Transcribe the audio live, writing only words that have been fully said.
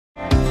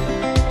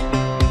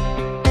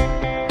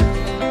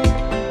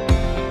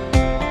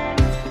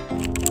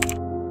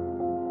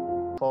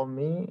for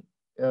me,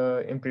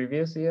 in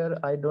previous year,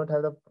 I don't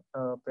have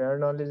the prior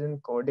knowledge in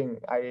coding.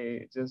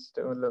 I just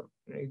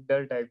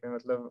dull typing.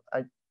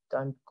 I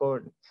can't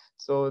code.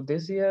 So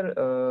this year,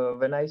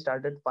 when I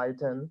started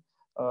Python,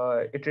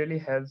 it really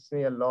helps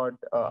me a lot.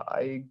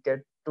 I get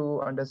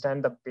to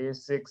understand the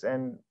basics,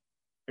 and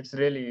it's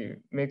really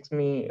makes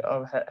me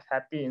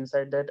happy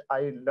inside that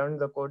I learned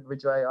the code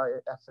which I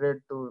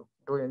afraid to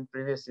do in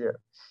previous year.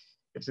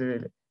 It's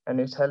really, and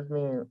it's helped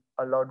me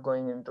a lot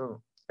going into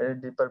a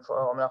deeper for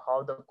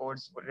how the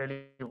codes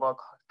really work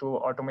to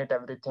automate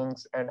everything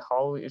and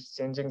how it's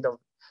changing the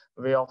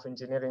way of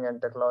engineering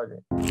and technology.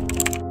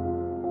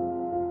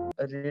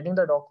 Reading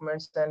the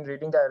documents and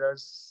reading the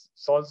errors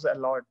solves a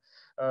lot.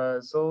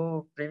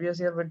 So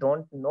previous year we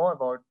don't know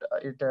about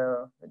it.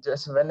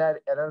 Just when an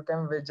error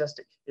came, we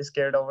just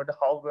scared about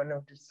how we're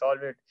going to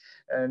solve it,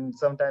 and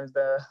sometimes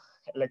the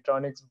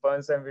electronics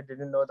burns and we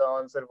didn't know the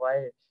answer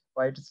why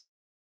it's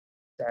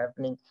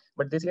happening.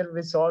 But this year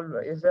we solve,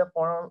 if we have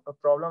a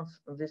problem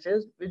we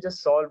face, we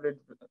just solve it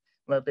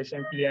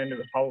patiently, and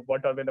how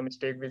what are the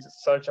mistake we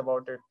just search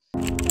about it.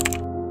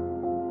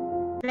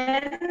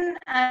 When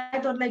I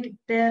thought like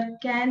there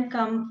can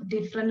come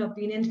different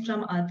opinions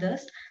from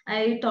others,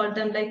 I told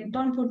them like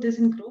don't put this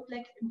in group,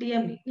 like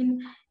DM me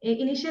in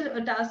initial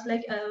tasks,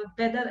 like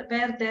whether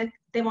where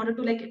they wanted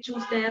to like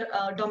choose their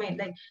domain,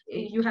 like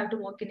you have to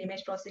work in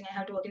image processing, I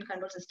have to work in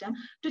control system.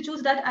 To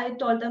choose that, I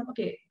told them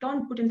okay,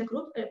 don't put in the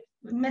group,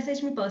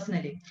 message me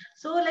personally.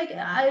 So like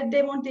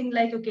they won't think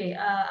like okay,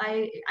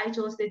 I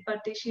chose it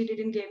but she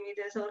didn't give me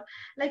this, or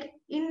like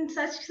in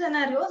such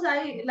scenarios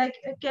I like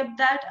kept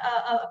that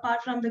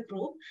apart from the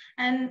group.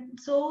 And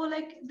so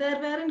like there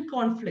weren't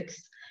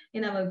conflicts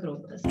in our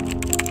group.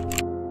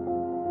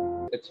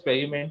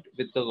 Experiment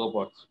with the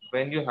robots.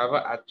 When you have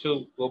an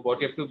actual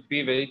robot, you have to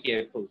be very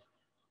careful.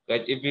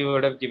 Like if we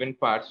would have given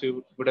parts,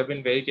 we would have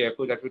been very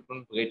careful that we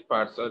don't break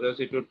parts, otherwise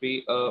it would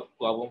be a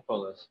problem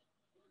for us.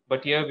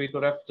 But here we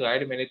could have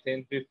tried many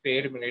things, we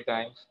failed many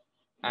times,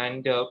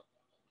 and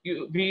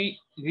we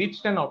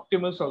reached an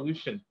optimal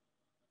solution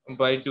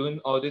by doing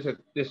all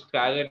this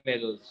trial and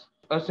errors.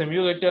 A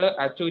simulator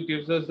actually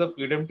gives us the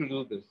freedom to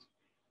do this,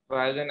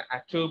 while an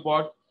actual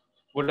bot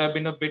would have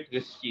been a bit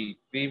risky.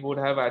 We would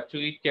have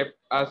actually kept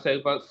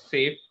ourselves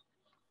safe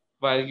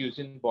while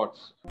using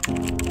bots.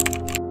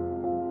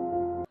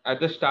 At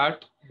the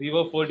start, we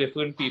were four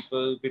different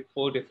people with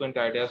four different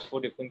ideas, four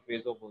different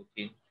ways of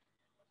working.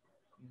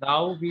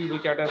 Now we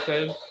look at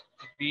ourselves,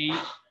 we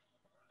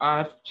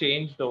have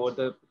changed over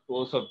the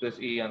course of this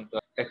eYantra.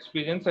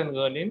 Experience and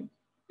learning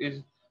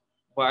is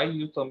why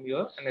you come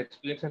here, and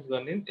experience and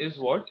learning is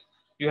what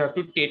you have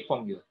to take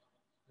from here.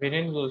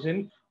 Winning,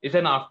 losing is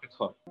an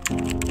afterthought.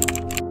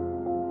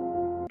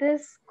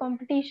 This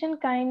competition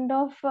kind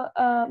of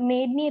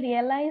made me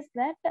realize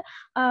that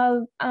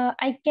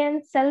I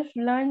can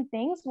self-learn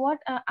things. What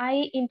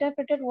I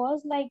interpreted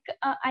was like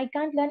I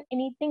can't learn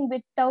anything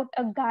without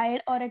a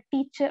guide or a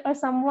teacher or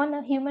someone,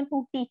 a human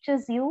who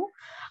teaches you.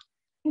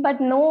 But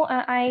no,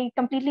 I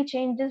completely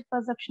changed this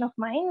perception of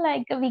mine.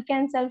 Like we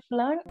can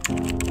self-learn.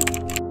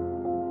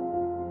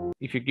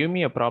 If you give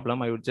me a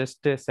problem, I would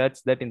just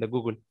search that in the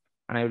Google,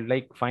 and I would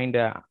like find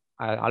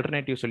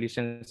alternative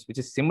solutions which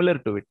is similar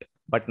to it.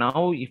 But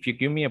now if you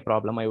give me a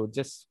problem, I would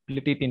just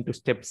split it into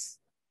steps,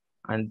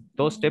 and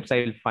those steps I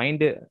will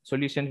find a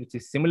solution which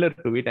is similar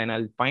to it, and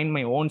I'll find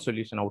my own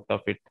solution out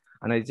of it,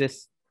 and I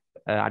just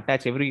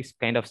attach every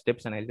kind of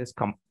steps, and I'll just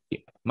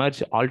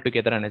merge all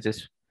together, and I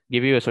just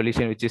give you a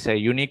solution which is a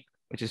unique,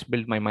 which is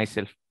built by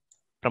myself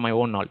from my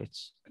own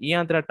knowledge.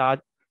 eYantra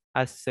taught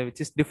us which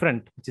is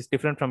different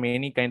from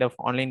any kind of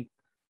online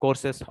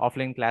courses,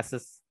 offline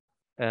classes,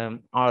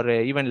 or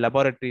even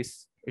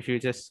laboratories. If you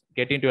just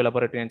get into a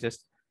laboratory and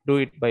just do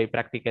it by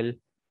practical,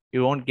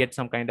 you won't get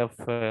some kind of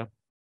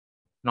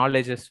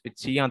knowledges which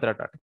eYantra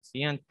taught.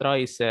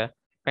 eYantra is a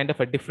kind of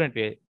a different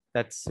way.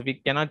 That's we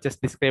cannot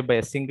just describe by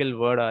a single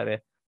word or a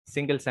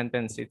single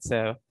sentence. It's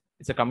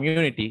a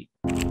community.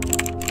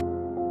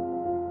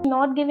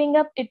 Not giving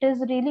up, it is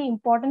really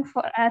important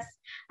for us,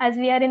 as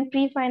we are in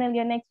pre-final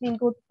year. Next we'll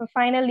go to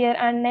final year,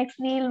 and next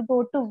we'll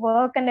go to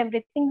work and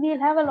everything. We'll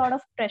have a lot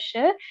of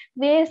pressure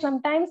where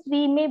sometimes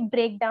we may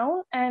break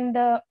down, and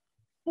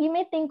we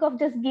may think of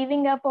just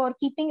giving up or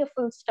keeping a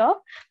full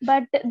stop.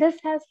 But this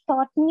has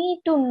taught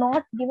me to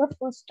not give a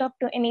full stop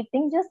to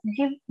anything. Just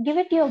give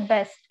it your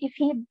best. If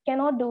he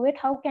cannot do it,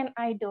 how can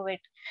I do it?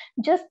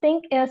 Just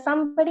think,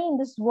 somebody in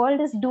this world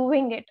is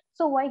doing it,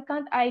 so why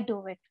can't I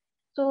do it?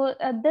 So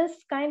this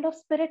kind of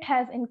spirit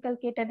has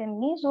inculcated in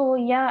me. So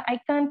yeah, I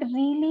can't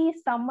really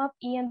sum up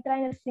eYantra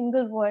in a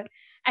single word.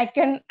 I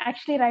can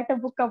actually write a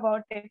book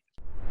about it.